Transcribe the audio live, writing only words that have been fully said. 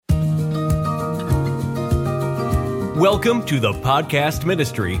Welcome to the podcast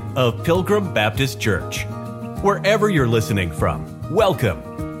ministry of Pilgrim Baptist Church. Wherever you're listening from,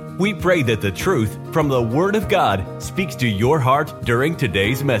 welcome. We pray that the truth from the Word of God speaks to your heart during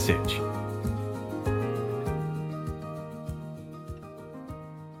today's message.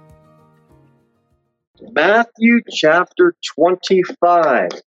 Matthew chapter 25.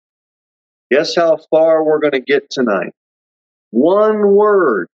 Guess how far we're going to get tonight? One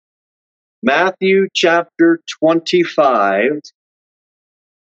word. Matthew chapter 25.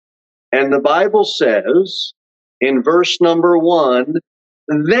 And the Bible says in verse number 1,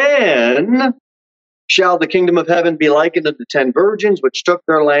 "Then shall the kingdom of heaven be likened unto 10 virgins, which took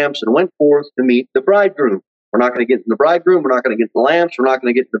their lamps and went forth to meet the bridegroom." We're not going to get in the bridegroom. We're not going to get in the lamps. We're not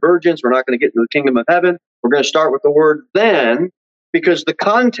going to get in the virgins. We're not going to get into the kingdom of heaven. We're going to start with the word "then," because the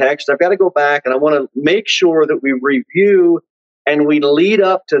context, I've got to go back and I want to make sure that we review and we lead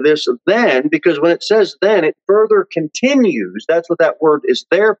up to this "then," because when it says "then," it further continues. That's what that word is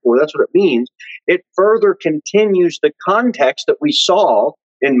there for. That's what it means. It further continues the context that we saw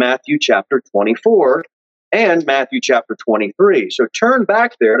in Matthew chapter 24 and Matthew chapter 23. So turn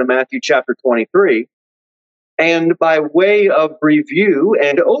back there to Matthew chapter 23. And by way of review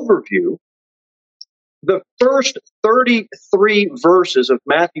and overview, the first 33 verses of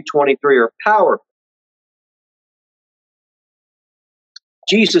Matthew 23 are powerful.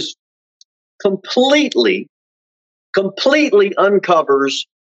 Jesus completely uncovers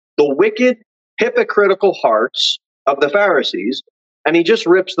the wicked, hypocritical hearts of the Pharisees, and he just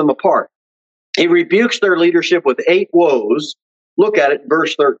rips them apart. He rebukes their leadership with 8 woes. Look at it,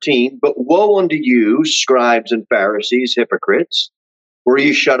 verse 13. "But woe unto you, scribes and Pharisees, hypocrites, for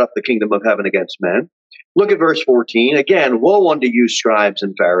you shut up the kingdom of heaven against men." Look at verse 14. Again, "Woe unto you, scribes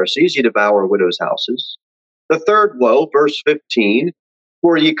and Pharisees, ye devour widows' houses." The third woe, verse 15.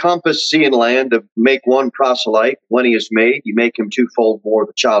 "For ye compass sea and land to make one proselyte. When he is made, ye make him twofold more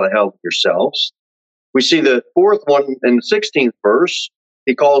the child of hell than yourselves." We see the fourth one in the 16th verse.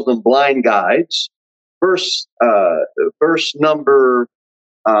 He calls them blind guides. Verse number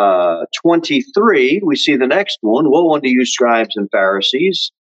 23, we see the next one. "Woe unto you, scribes and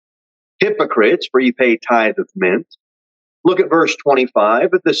Pharisees, hypocrites, for ye pay tithe of mint." Look at verse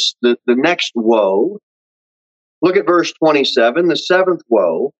 25, at the next woe. Look at verse 27, the 7th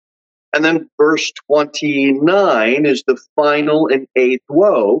woe. And then verse 29 is the final and 8th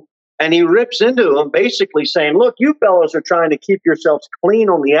woe. And he rips into them, basically saying, look, you fellows are trying to keep yourselves clean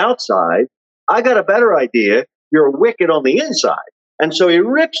on the outside. I got a better idea. You're wicked on the inside. And so he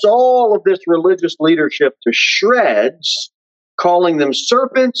rips all of this religious leadership to shreds, calling them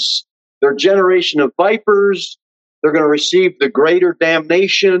serpents, their generation of vipers. They're going to receive the greater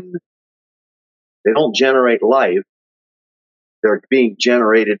damnation. They don't generate life. They're being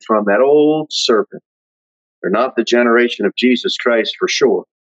generated from that old serpent. They're not the generation of Jesus Christ for sure.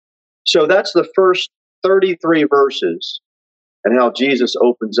 So that's the first 33 verses and how Jesus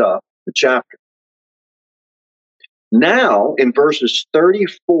opens up the chapter. Now, in verses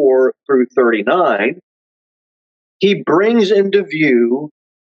 34 through 39, he brings into view,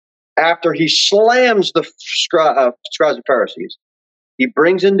 after he slams the scribes and Pharisees, he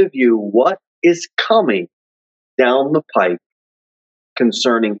brings into view what is coming down the pipe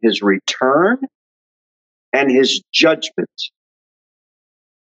concerning his return and his judgment.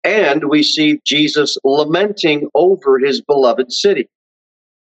 And we see Jesus lamenting over his beloved city.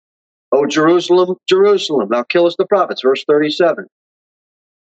 "O Jerusalem, Jerusalem, thou killest the prophets," verse 37.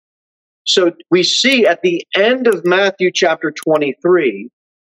 So we see at the end of Matthew chapter 23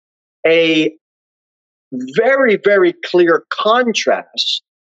 a very, very clear contrast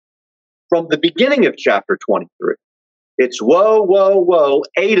from the beginning of chapter 23. It's woe, woe, woe,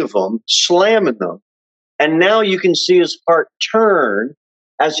 8 of them, slamming them. And now you can see his heart turn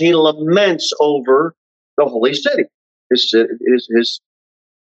as he laments over the holy city. The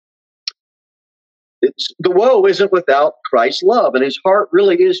woe isn't without Christ's love, and his heart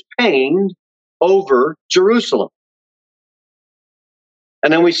really is pained over Jerusalem.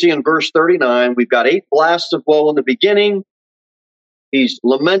 And then we see in verse 39, we've got 8 blasts of woe in the beginning. He's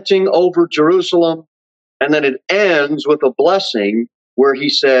lamenting over Jerusalem. And then it ends with a blessing where he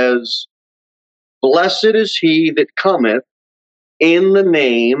says, "Blessed is he that cometh in the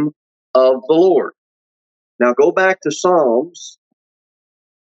name of the Lord." Now go back to Psalms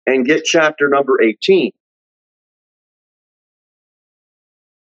and get chapter number 18.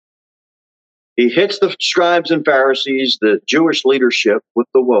 He hits the scribes and Pharisees, the Jewish leadership, with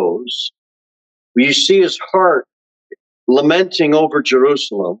the woes. You see his heart lamenting over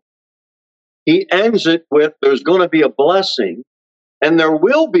Jerusalem. He ends it with, there's going to be a blessing, and there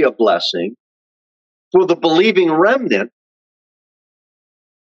will be a blessing for the believing remnant,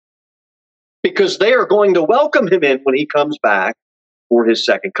 because they are going to welcome him in when he comes back for his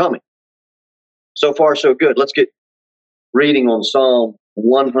second coming. So far, so good. Let's get reading on Psalm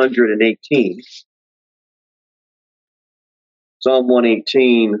 118. Psalm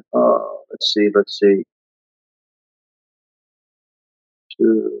 118, let's see.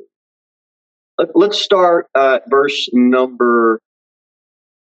 Let's start at verse number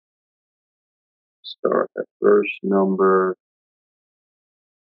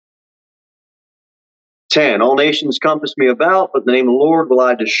 10. All nations compass me about, but in the name of the Lord will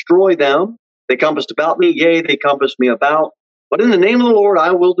I destroy them. They compassed about me, yea, they compassed me about. But in the name of the Lord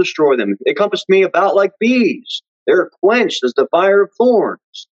I will destroy them. They compassed me about like bees. They are quenched as the fire of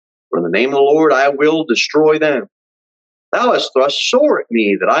thorns. For in the name of the Lord I will destroy them. Thou hast thrust sore at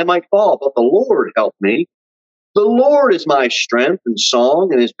me that I might fall, but the Lord helped me. The Lord is my strength and song,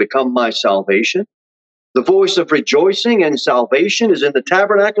 and has become my salvation. The voice of rejoicing and salvation is in the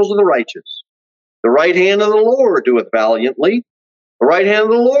tabernacles of the righteous. The right hand of the Lord doeth valiantly. The right hand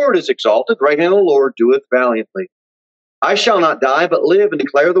of the Lord is exalted. The right hand of the Lord doeth valiantly. I shall not die, but live and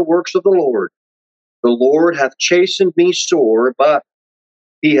declare the works of the Lord. The Lord hath chastened me sore, but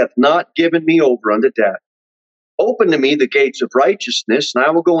he hath not given me over unto death. Open to me the gates of righteousness, and I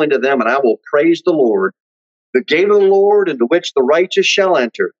will go into them, and I will praise the Lord. The gate of the Lord, into which the righteous shall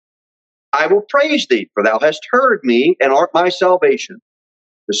enter. I will praise thee, for thou hast heard me, and art my salvation.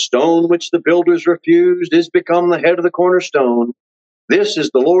 The stone which the builders refused is become the head of the cornerstone. This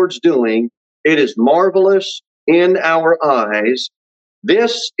is the Lord's doing. It is marvelous in our eyes.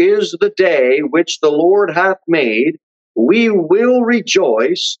 This is the day which the Lord hath made. We will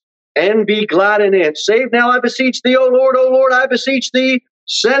rejoice and be glad in it. Save now, I beseech thee, O Lord, I beseech thee.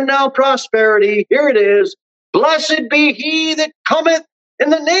 Send now prosperity. Here it is. Blessed be he that cometh in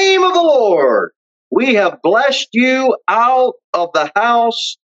the name of the Lord. We have blessed you out of the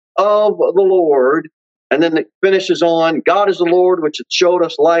house of the Lord. And then it finishes on, God is the Lord, which hath showed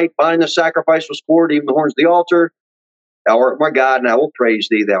us light. Bind the sacrifice was poured, even the horns of the altar. Thou art my God, and I will praise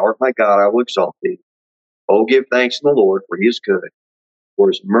thee. Thou art my God, I will exalt thee. Oh, give thanks to the Lord, for he is good, for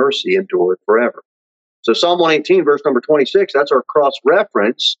his mercy endureth forever. So Psalm 118, verse number 26, that's our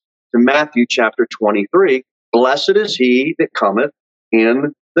cross-reference to Matthew chapter 23. Blessed is he that cometh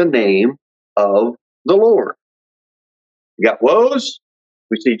in the name of the Lord. You got woes.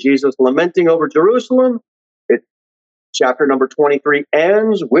 We see Jesus lamenting over Jerusalem. Chapter number 23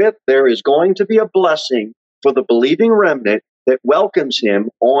 ends with, there is going to be a blessing for the believing remnant that welcomes him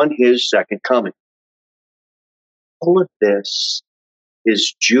on his second coming. All of this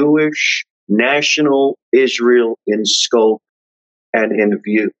is Jewish national Israel in scope and in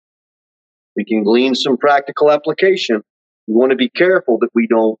view. We can glean some practical application. We want to be careful that we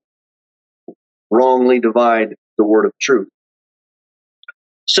don't wrongly divide the word of truth.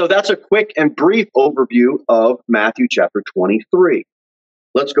 So that's a quick and brief overview of Matthew chapter 23.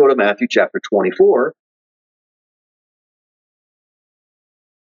 Let's go to Matthew chapter 24.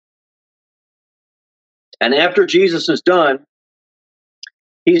 And after Jesus is done,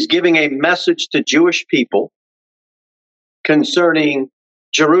 he's giving a message to Jewish people concerning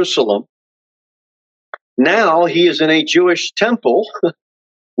Jerusalem. Now he is in a Jewish temple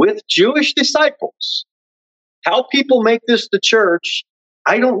with Jewish disciples. How people make this the church,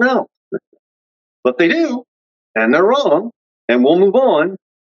 I don't know. But they do, and they're wrong, and we'll move on.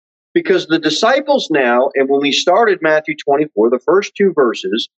 Because the disciples now, and when we started Matthew 24, the first two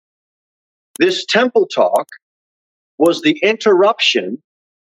verses, this temple talk was the interruption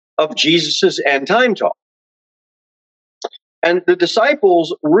of Jesus' end time talk. And the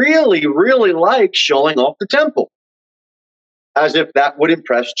disciples really, really like showing off the temple, as if that would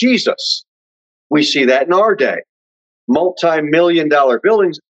impress Jesus. We see that in our day. Multi-million-dollar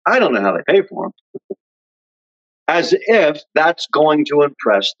buildings, I don't know how they pay for them. As if that's going to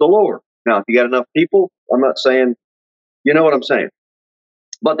impress the Lord. Now, if you got enough people, I'm not saying, you know what I'm saying.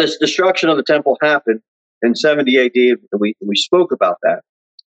 But this destruction of the temple happened in 70 AD, and we spoke about that.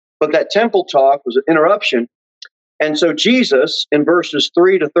 But that temple talk was an interruption. And so Jesus, in verses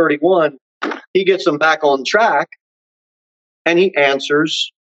 3 to 31, he gets them back on track, and he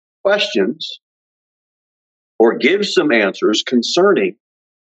answers questions or gives some answers concerning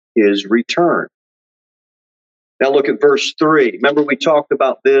his return. Now look at verse 3. Remember we talked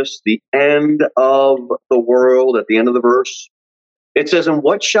about this, the end of the world, at the end of the verse. It says, and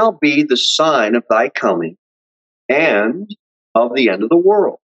what shall be the sign of thy coming and of the end of the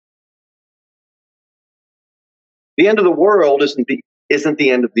world? The end of the world isn't the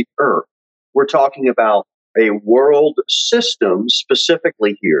end of the earth. We're talking about a world system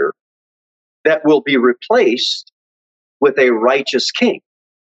specifically here that will be replaced with a righteous king.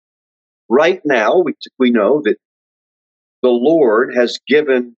 Right now, we know that the Lord has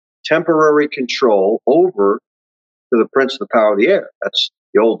given temporary control over to the prince of the power of the air. That's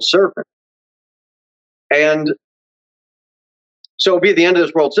the old serpent. And so it'll be the end of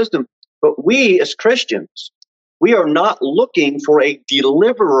this world system. But we as Christians, we are not looking for a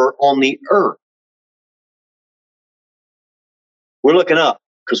deliverer on the earth. We're looking up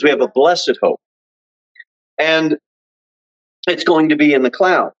because we have a blessed hope. And it's going to be in the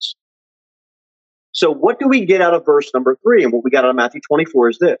clouds. So what do we get out of verse number 3? And what we got out of Matthew 24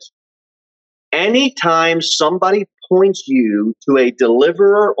 is this. Anytime somebody points you to a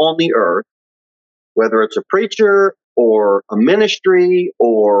deliverer on the earth, whether it's a preacher or a ministry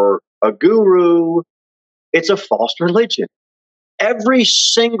or a guru, it's a false religion. Every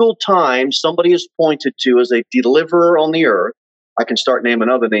single time somebody is pointed to as a deliverer on the earth, I can start naming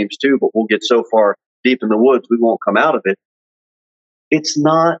other names too, but we'll get so far deep in the woods we won't come out of it. It's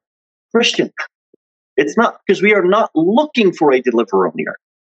not Christian. It's not, because we are not looking for a deliverer on the earth.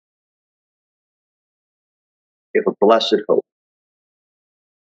 We have a blessed hope.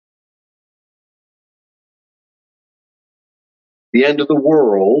 The end of the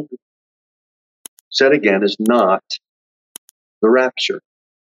world, said again, is not the rapture.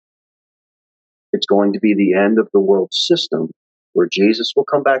 It's going to be the end of the world system where Jesus will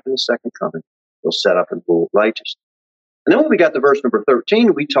come back in the second coming. He'll set up and rule righteousness. And then when we got to verse number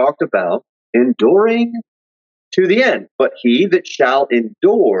 13, we talked about enduring to the end. But he that shall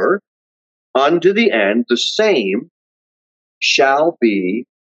endure unto the end, the same shall be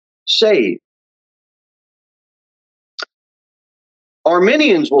saved.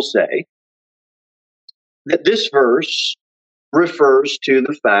 Arminians will say that this verse refers to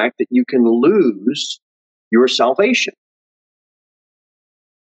the fact that you can lose your salvation,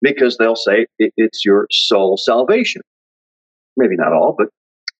 because they'll say it's your soul salvation. Maybe not all, but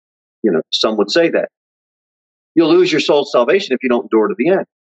some would say that. You'll lose your soul's salvation if you don't endure to the end.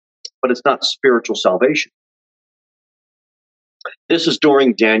 But it's not spiritual salvation. This is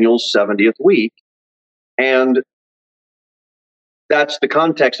during Daniel's 70th week, and that's the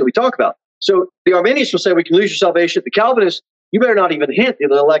context that we talk about. So the Arminians will say we can lose your salvation. The Calvinists, you better not even hint that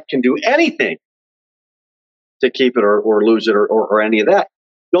the elect can do anything to keep it or lose it or any of that.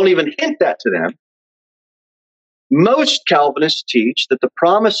 Don't even hint that to them. Most Calvinists teach that the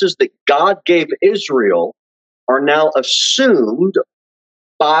promises that God gave Israel are now assumed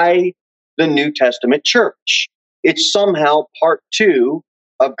by the New Testament church. It's somehow part 2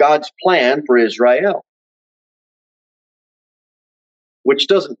 of God's plan for Israel, which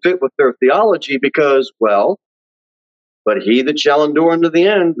doesn't fit with their theology because, but he that shall endure unto the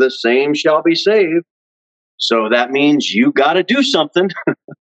end, the same shall be saved. So that means you got to do something,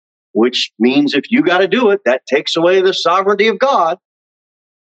 which means if you got to do it, that takes away the sovereignty of God.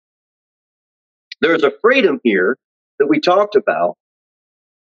 There's a freedom here that we talked about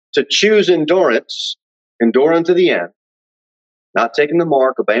to choose endurance, endure unto the end, not taking the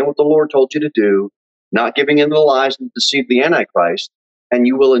mark, obeying what the Lord told you to do, not giving in to the lies and deceit of the Antichrist, and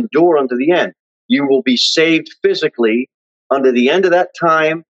you will endure unto the end. You will be saved physically unto the end of that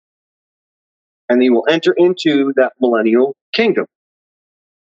time, and you will enter into that millennial kingdom.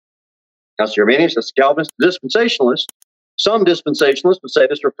 That's the Arminians, that's the Calvinists, the Dispensationalists. Some dispensationalists would say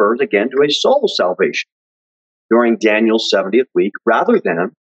this refers again to a soul salvation during Daniel's 70th week, rather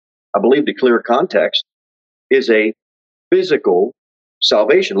than, I believe the clear context is a physical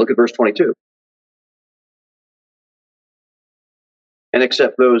salvation. Look at verse 22. And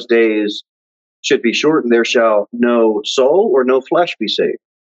except those days should be shortened, there shall no soul or no flesh be saved.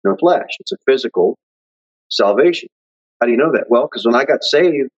 No flesh. It's a physical salvation. How do you know that? Well, because when I got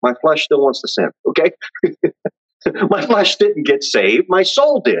saved, my flesh still wants to sin. Okay? My flesh didn't get saved. My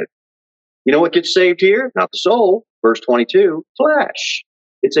soul did. You know what gets saved here? Not the soul. Verse 22, flesh.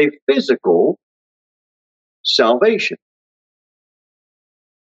 It's a physical salvation.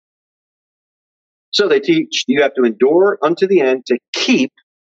 So they teach you have to endure unto the end to keep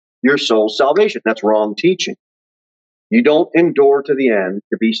your soul's salvation. That's wrong teaching. You don't endure to the end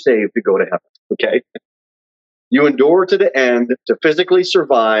to be saved to go to heaven. Okay? You endure to the end to physically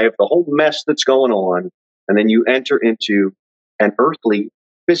survive the whole mess that's going on, and then you enter into an earthly,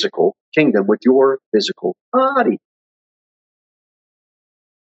 physical kingdom with your physical body.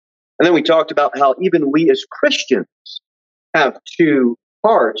 And then we talked about how even we as Christians have 2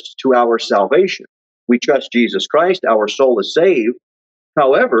 parts to our salvation. We trust Jesus Christ, our soul is saved.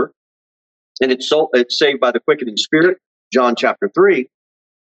 However, and it's saved by the quickening Spirit, John chapter 3.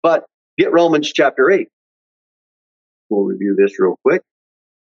 But get Romans chapter 8. We'll review this real quick.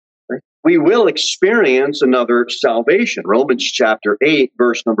 We will experience another salvation. Romans chapter 8,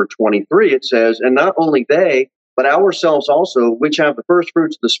 verse number 23, it says, and not only they, but ourselves also, which have the first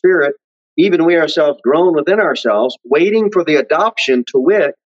fruits of the Spirit, even we ourselves groan within ourselves, waiting for the adoption, to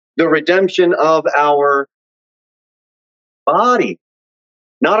wit, the redemption of our body.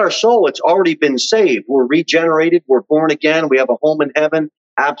 Not our soul. It's already been saved. We're regenerated. We're born again. We have a home in heaven,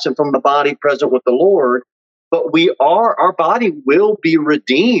 absent from the body, present with the Lord. But our body will be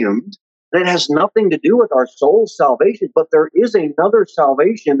redeemed. And it has nothing to do with our soul's salvation. But there is another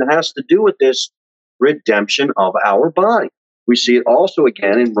salvation that has to do with this redemption of our body. We see it also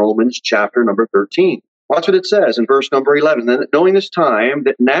again in Romans chapter number 13. Watch what it says in verse number 11. Then, knowing this time,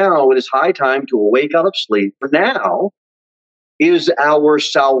 that now it is high time to awake out of sleep. For now is our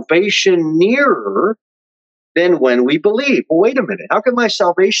salvation nearer than when we believe. Well, wait a minute. How can my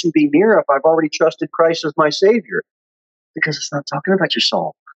salvation be near if I've already trusted Christ as my Savior? Because it's not talking about your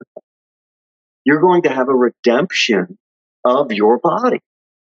soul. You're going to have a redemption of your body.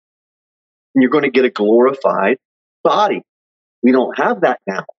 And you're going to get a glorified body. We don't have that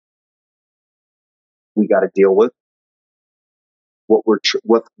now. We got to deal with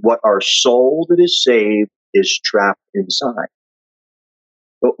what our soul that is saved is trapped inside.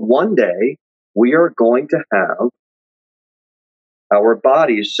 But one day, we are going to have our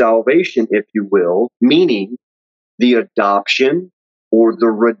body's salvation, if you will, meaning the adoption or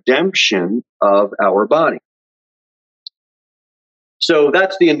the redemption of our body. So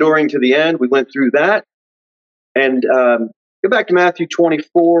that's the enduring to the end. We went through that. And go back to Matthew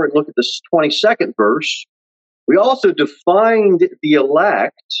 24 and look at this 22nd verse. We also defined the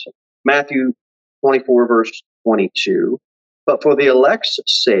elect, Matthew 24, verse 22. But for the elect's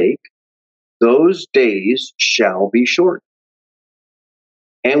sake, those days shall be shortened.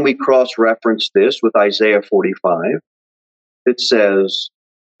 And we cross-reference this with Isaiah 45. It says,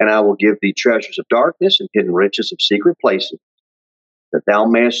 and I will give thee treasures of darkness and hidden riches of secret places, that thou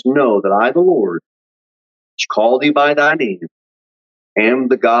mayest know that I, the Lord, which call thee by thy name, am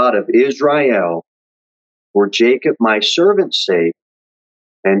the God of Israel, for Jacob my servant's sake,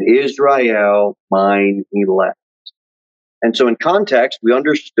 and Israel mine elect. And so in context, we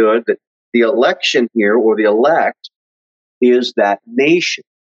understood that the election here, or the elect, is that nation.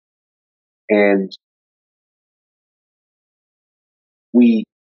 And we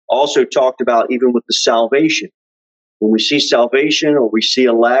also talked about even with the salvation. When we see salvation or we see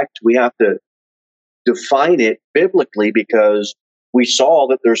elect, we have to define it biblically, because we saw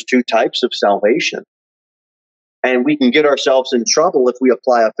that there's two types of salvation. And we can get ourselves in trouble if we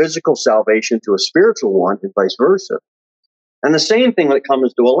apply a physical salvation to a spiritual one and vice versa. And the same thing when it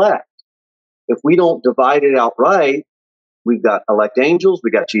comes to elect. If we don't divide it out right, we've got elect angels,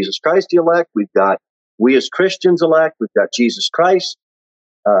 we've got Jesus Christ the elect, we've got we as Christians elect, we've got Jesus Christ,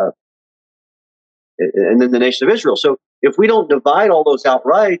 and then the nation of Israel. So if we don't divide all those out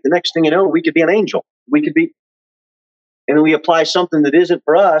right, the next thing you know, we could be an angel. We could be, and then we apply something that isn't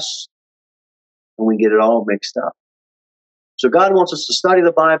for us, and we get it all mixed up. So God wants us to study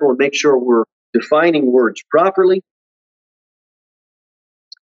the Bible and make sure we're defining words properly.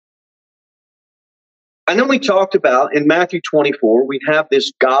 And then we talked about, in Matthew 24, we have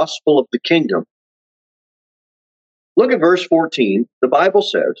this gospel of the kingdom. Look at verse 14. The Bible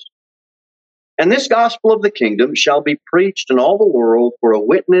says, and this gospel of the kingdom shall be preached in all the world for a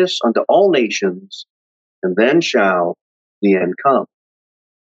witness unto all nations, and then shall the end come.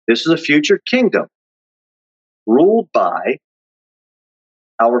 This is a future kingdom ruled by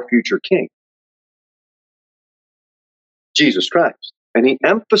our future king, Jesus Christ. And he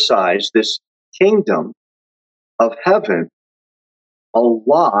emphasized this kingdom of heaven a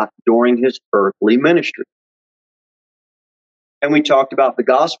lot during his earthly ministry. And we talked about the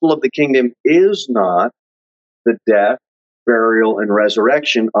gospel of the kingdom is not the death, burial, and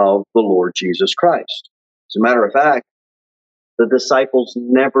resurrection of the Lord Jesus Christ. As a matter of fact, the disciples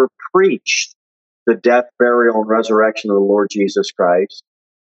never preached the death, burial, and resurrection of the Lord Jesus Christ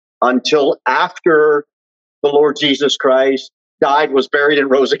until after the Lord Jesus Christ died, was buried, and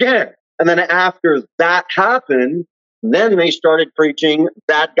rose again. And then after that happened, then they started preaching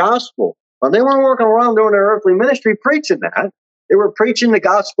that gospel. Well, they weren't walking around doing their earthly ministry preaching that. They were preaching the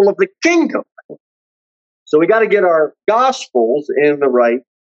gospel of the kingdom. So we got to get our gospels in the right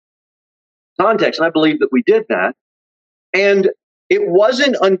context. And I believe that we did that. And it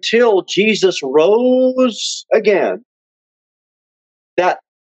wasn't until Jesus rose again that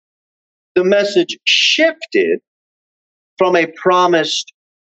the message shifted from a promised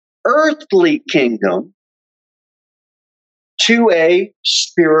earthly kingdom to a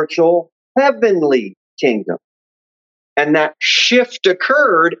spiritual heavenly kingdom. And that shift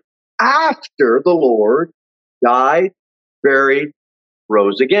occurred after the Lord died, buried,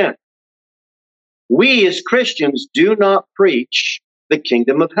 rose again. We as Christians do not preach the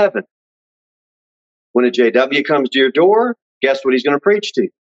kingdom of heaven. When a JW comes to your door, guess what he's going to preach to you?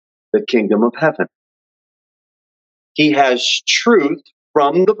 The kingdom of heaven. He has truth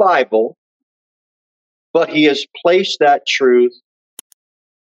from the Bible, but he has placed that truth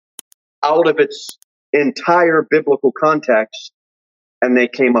out of its entire biblical context, and they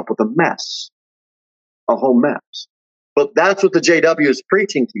came up with a mess, a whole mess. But that's what the JW is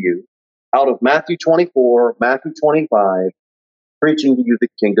preaching to you out of Matthew 24, Matthew 25, preaching to you the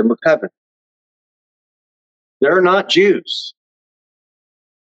kingdom of heaven. They're not Jews.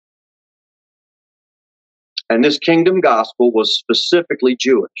 And this kingdom gospel was specifically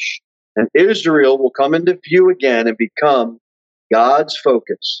Jewish. And Israel will come into view again and become God's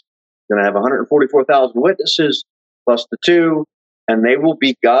focus. Going to have 144,000 witnesses plus the two, and they will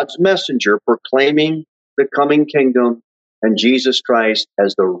be God's messenger proclaiming the coming kingdom and Jesus Christ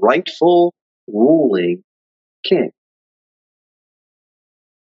as the rightful ruling king.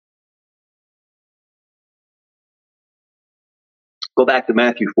 Go back to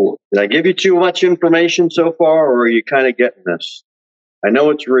Matthew 4. Did I give you too much information so far, or are you kind of getting this? I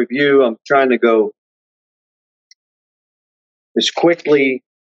know it's a review. I'm trying to go as quickly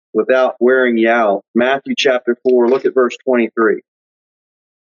without wearing you out. Matthew chapter 4, look at verse 23.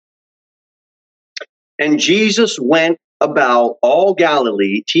 And Jesus went about all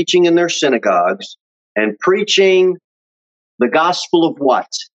Galilee, teaching in their synagogues and preaching the gospel of what?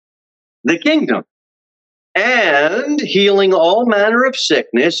 The kingdom. And healing all manner of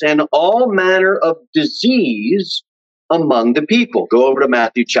sickness and all manner of disease among the people. Go over to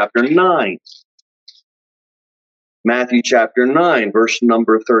Matthew chapter 9. Matthew chapter 9, verse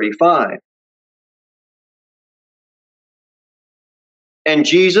number 35. And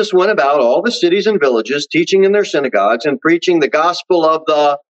Jesus went about all the cities and villages, teaching in their synagogues and preaching the gospel of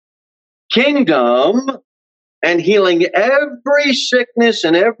the kingdom and healing every sickness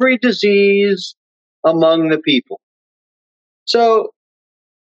and every disease among the people. So,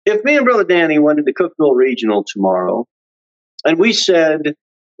 if me and Brother Danny went into Cookeville Regional tomorrow, and we said,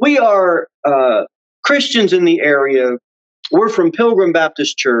 we are Christians in the area, we're from Pilgrim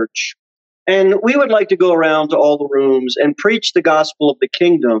Baptist Church, and we would like to go around to all the rooms and preach the gospel of the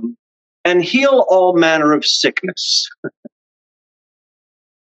kingdom and heal all manner of sickness.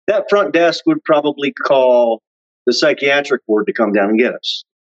 That front desk would probably call the psychiatric ward to come down and get us,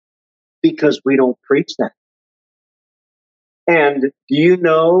 because we don't preach that. And do you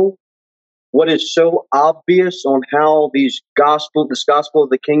know what is so obvious on how this gospel of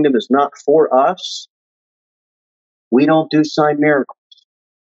the kingdom is not for us? We don't do sign miracles.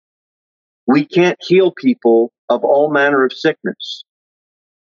 We can't heal people of all manner of sickness.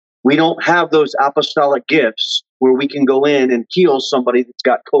 We don't have those apostolic gifts where we can go in and heal somebody that's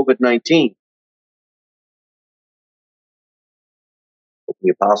got COVID-19.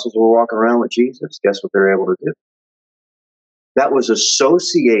 The apostles were walking around with Jesus. Guess what they're able to do? That was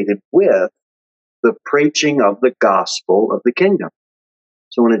associated with the preaching of the gospel of the kingdom.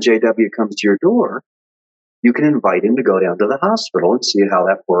 So when a JW comes to your door, you can invite him to go down to the hospital and see how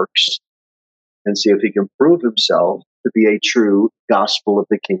that works and see if he can prove himself to be a true gospel of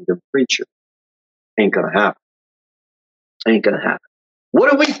the kingdom preacher. Ain't going to happen. Ain't going to happen.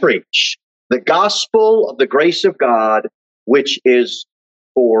 What do we preach? The gospel of the grace of God, which is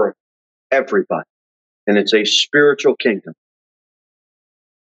for everybody. And it's a spiritual kingdom.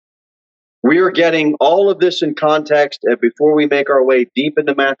 We are getting all of this in context, and before we make our way deep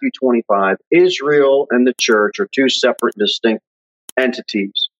into Matthew 25, Israel and the church are two separate, distinct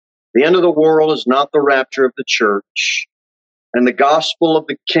entities. The end of the world is not the rapture of the church, and the gospel of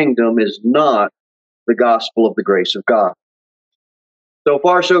the kingdom is not the gospel of the grace of God. So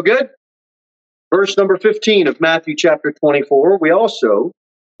far, so good? Verse number 15 of Matthew chapter 24, we also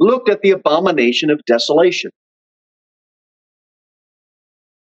looked at the abomination of desolation.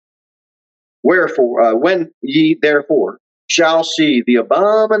 Wherefore, when ye therefore shall see the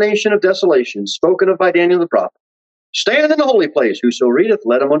abomination of desolation spoken of by Daniel the prophet, stand in the holy place, whoso readeth,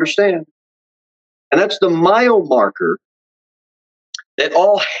 let him understand. And that's the mile marker that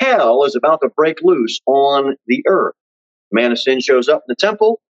all hell is about to break loose on the earth. Man of sin shows up in the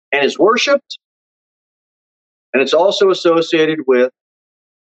temple and is worshipped. And it's also associated with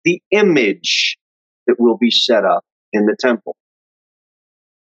the image that will be set up in the temple.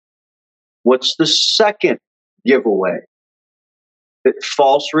 What's the second giveaway? That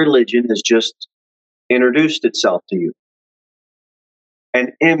false religion has just introduced itself to you.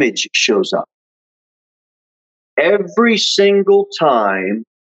 An image shows up. Every single time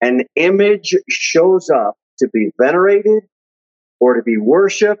an image shows up to be venerated or to be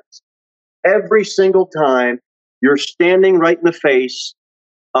worshiped, every single time you're standing right in the face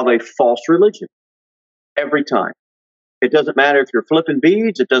of a false religion. Every time. It doesn't matter if you're flipping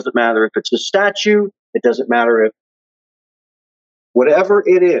beads. It doesn't matter if it's a statue. It doesn't matter if whatever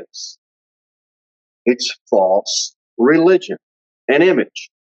it is, it's false religion, an image.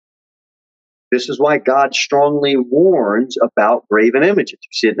 This is why God strongly warns about graven images.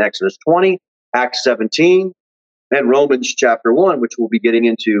 You see it in Exodus 20, Acts 17, and Romans chapter 1, which we'll be getting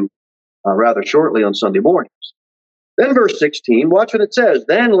into rather shortly on Sunday mornings. Then verse 16, watch what it says.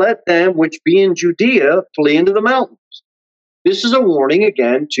 Then let them which be in Judea flee into the mountains. This is a warning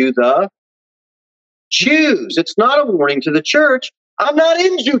again to the Jews. It's not a warning to the church. I'm not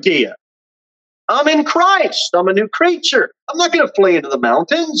in Judea. I'm in Christ. I'm a new creature. I'm not going to flee into the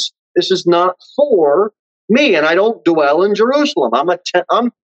mountains. This is not for me, and I don't dwell in Jerusalem. I'm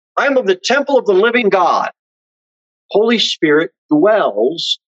of the temple of the living God. Holy Spirit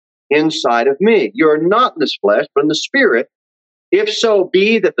dwells inside of me. You're not in this flesh, but in the Spirit. If so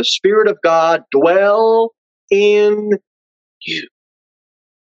be that the Spirit of God dwell in you.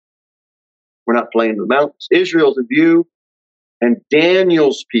 We're not fleeing to the mountains. Israel's in view, and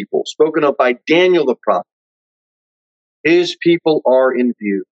Daniel's people, spoken of by Daniel the prophet, his people are in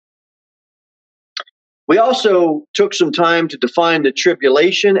view. We also took some time to define the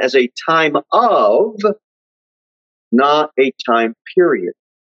tribulation as a time of, not a time period.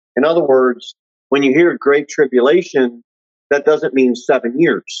 In other words, when you hear Great Tribulation, that doesn't mean 7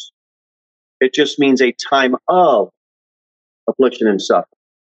 years. It just means a time of affliction and suffering.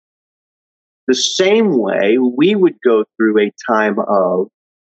 The same way we would go through a time of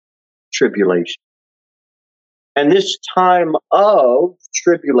tribulation. And this time of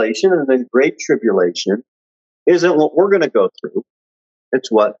tribulation and then Great Tribulation isn't what we're going to go through.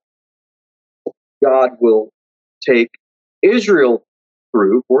 It's what God will take Israel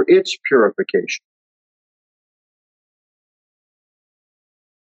through for its purification.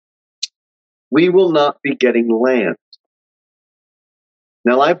 We will not be getting land.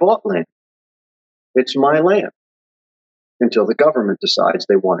 Now, I bought land. It's my land until the government decides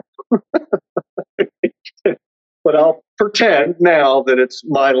they want it. But I'll pretend now that it's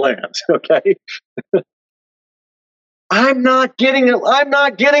my land, okay? I'm not getting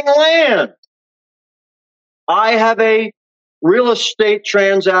land. I have a real estate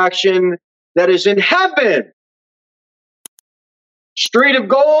transaction that is in heaven. Street of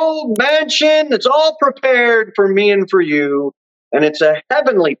gold, mansion, it's all prepared for me and for you. And it's a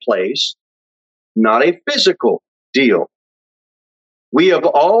heavenly place, not a physical deal. We have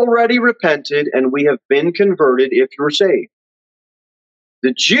already repented and we have been converted if you're saved.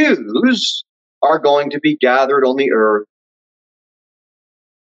 The Jews are going to be gathered on the earth,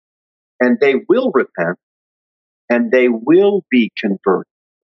 and they will repent and they will be converted.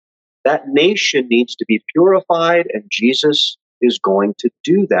 That nation needs to be purified, and Jesus is going to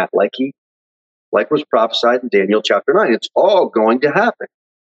do that like was prophesied in Daniel chapter 9. It's all going to happen.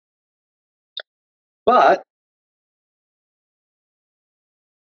 But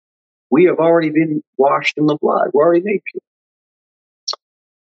we have already been washed in the blood. We're already made pure.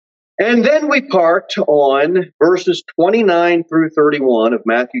 And then we parked on verses 29 through 31 of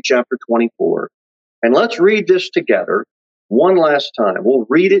Matthew chapter 24. And let's read this together one last time. We'll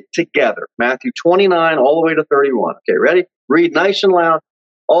read it together. Matthew 29 all the way to 31. Okay, ready? Read nice and loud.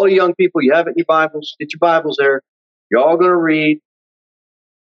 All you young people, you have it in your Bibles. Get your Bibles there. You're all going to read.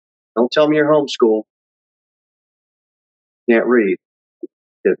 Don't tell me you're homeschooled. Can't read.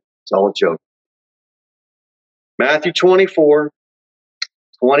 It's all a joke. Matthew 24,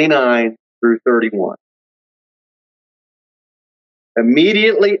 29 through 31.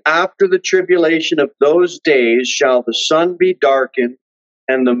 Immediately after the tribulation of those days shall the sun be darkened,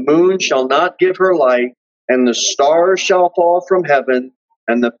 and the moon shall not give her light, and the stars shall fall from heaven,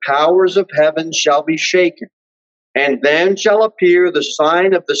 and the powers of heaven shall be shaken. And then shall appear the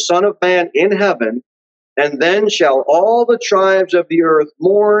sign of the Son of Man in heaven, and then shall all the tribes of the earth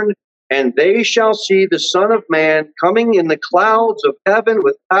mourn, and they shall see the Son of Man coming in the clouds of heaven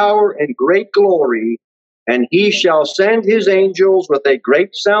with power and great glory. And he shall send his angels with a great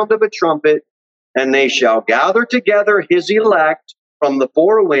sound of a trumpet, and they shall gather together his elect from the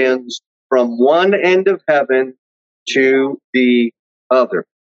four winds, from one end of heaven to the other.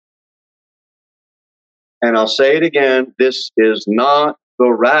 And I'll say it again, this is not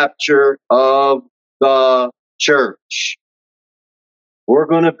the rapture of the church. We're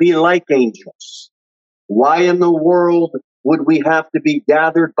going to be like angels. Why in the world would we have to be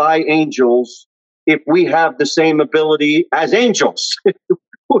gathered by angels if we have the same ability as angels?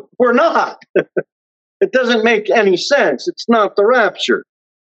 We're not. It doesn't make any sense. It's not the rapture.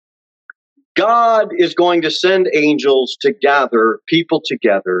 God is going to send angels to gather people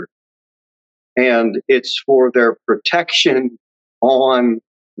together, and it's for their protection on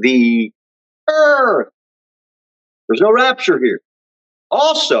the earth. There's no rapture here.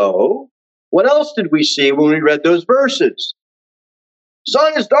 Also, what else did we see when we read those verses?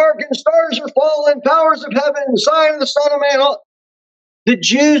 Sun is darkened, stars are fallen, powers of heaven, sign of the Son of Man. The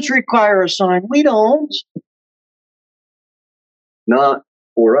Jews require a sign. We don't. Not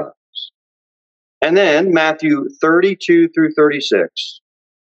for us. And then Matthew 32 through 36.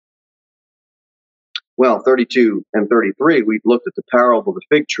 Well, 32 and 33, we've looked at the parable of the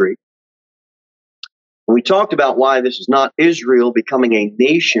fig tree. And we talked about why this is not Israel becoming a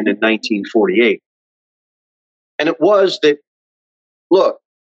nation in 1948. And it was that, look,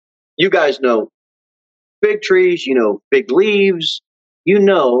 you guys know fig trees, you know fig leaves, you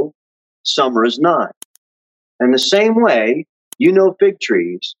know summer is not. And the same way, you know fig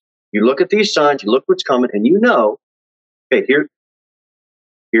trees, you look at these signs, you look what's coming, and you know, okay,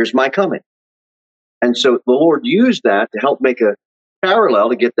 here's my coming. And so the Lord used that to help make a parallel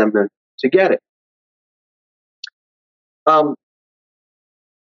to get them to get it.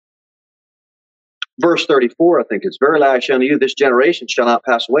 Verse 34, I think it's verily I say unto you, this generation shall not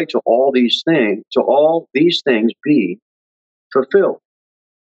pass away till all these things be fulfilled.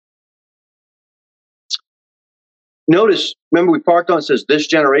 Notice, remember we parked on, it says this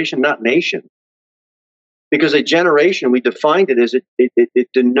generation, not nation. Because a generation, we defined it as it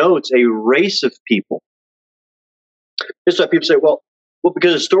denotes a race of people. That's why people say, well,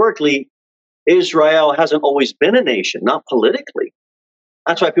 because historically, Israel hasn't always been a nation, not politically.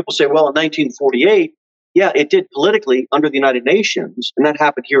 That's why people say, well, in 1948, yeah, it did politically under the United Nations, and that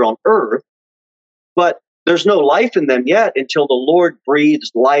happened here on earth, but there's no life in them yet until the Lord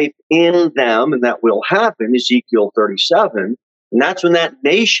breathes life in them, and that will happen, Ezekiel 37, and that's when that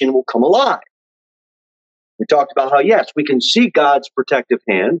nation will come alive. We talked about how, yes, we can see God's protective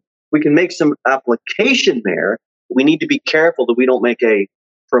hand. We can make some application there. We need to be careful that we don't make a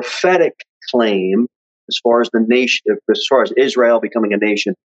prophetic claim as far as the nation, as far as Israel becoming a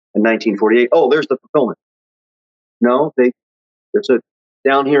nation in 1948. Oh, there's the fulfillment. No, it's a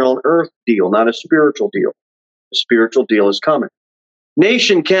down here on earth deal, not a spiritual deal. The spiritual deal is coming.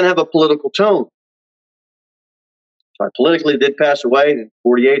 Nation can have a political tone. So politically, it did pass away, and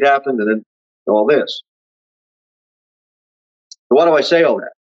 48 happened, and then all this. So why do I say all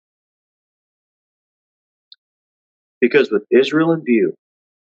that? Because with Israel in view,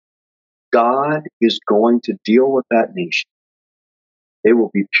 God is going to deal with that nation. They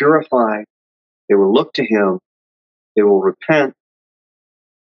will be purified. They will look to Him. They will repent.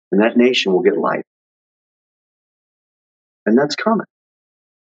 And that nation will get life. And that's coming.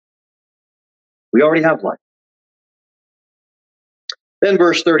 We already have life. Then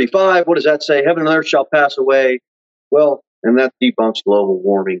verse 35, what does that say? Heaven and earth shall pass away. Well, and that debunks global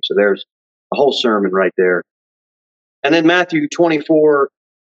warming. So there's a whole sermon right there. And then Matthew 24,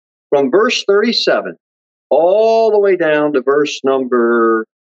 from verse 37, all the way down to verse number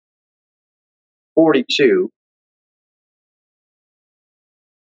 42,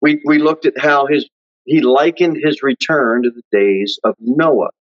 we looked at how he likened his return to the days of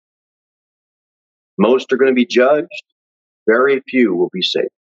Noah. Most are going to be judged. Very few will be saved.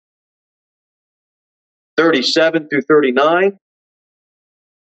 37 through 39.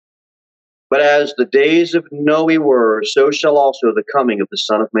 But as the days of Noah were, so shall also the coming of the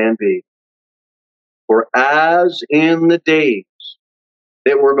Son of Man be. For as in the days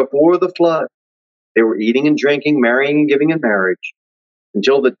that were before the flood, they were eating and drinking, marrying and giving in marriage,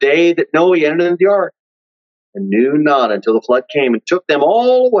 until the day that Noah entered into the ark, and knew not until the flood came and took them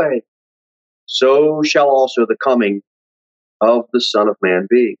all away. So shall also the coming of the Son of Man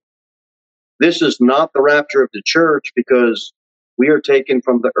be. This is not the rapture of the church, because we are taken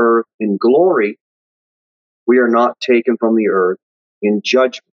from the earth in glory. We are not taken from the earth in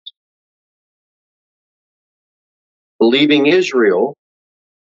judgment. Believing Israel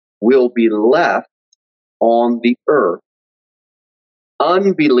will be left on the earth.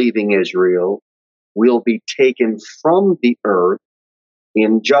 Unbelieving Israel will be taken from the earth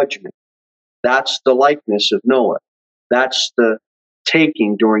in judgment. That's the likeness of Noah. That's the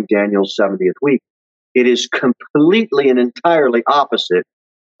taking during Daniel's 70th week. It is completely and entirely opposite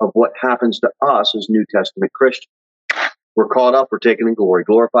of what happens to us as New Testament Christians. We're caught up, we're taken in glory.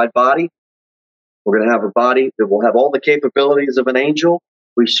 Glorified body. We're going to have a body that will have all the capabilities of an angel.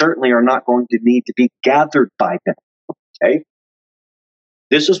 We certainly are not going to need to be gathered by them. Okay?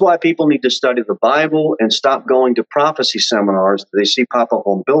 This is why people need to study the Bible and stop going to prophecy seminars that they see pop up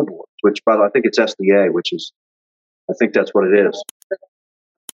on billboards, which, by the way, I think it's SDA, I think that's what it is.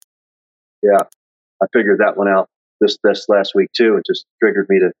 Yeah, I figured that one out this last week too. It just triggered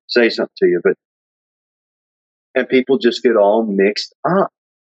me to say something to you. And people just get all mixed up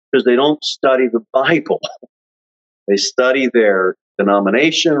because they don't study the Bible. They study their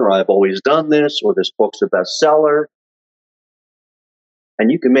denomination, or I've always done this, or this book's a bestseller. And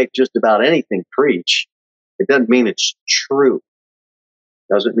you can make just about anything preach. It doesn't mean it's true.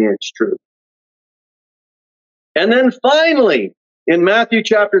 Doesn't mean it's true. And then finally, in Matthew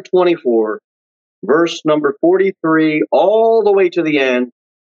chapter 24, verse number 43, all the way to the end,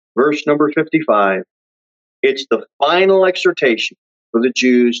 verse number 55, it's the final exhortation for the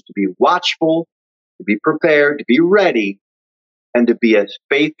Jews to be watchful, to be prepared, to be ready, and to be a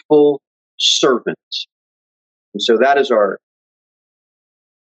faithful servant. And so that is our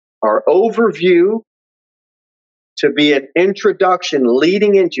overview, to be an introduction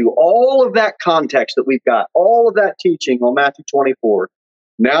leading into all of that context that we've got, all of that teaching on Matthew 24,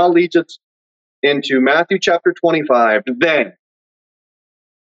 now leads us into Matthew chapter 25. Then,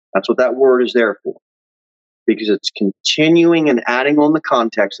 that's what that word is there for, because it's continuing and adding on the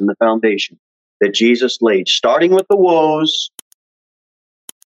context and the foundation that Jesus laid, starting with the woes,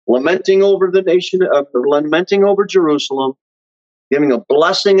 lamenting over the nation, lamenting over Jerusalem, giving a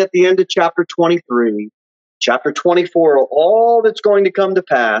blessing at the end of chapter 23, chapter 24, all that's going to come to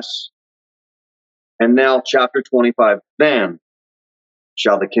pass, and now chapter 25, then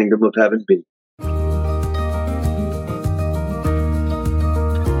shall the kingdom of heaven be.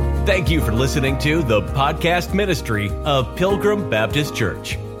 Thank you for listening to the podcast ministry of Pilgrim Baptist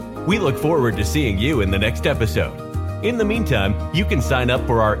Church. We look forward to seeing you in the next episode. In the meantime, you can sign up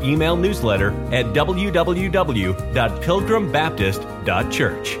for our email newsletter at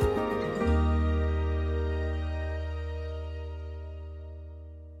www.pilgrimbaptist.church.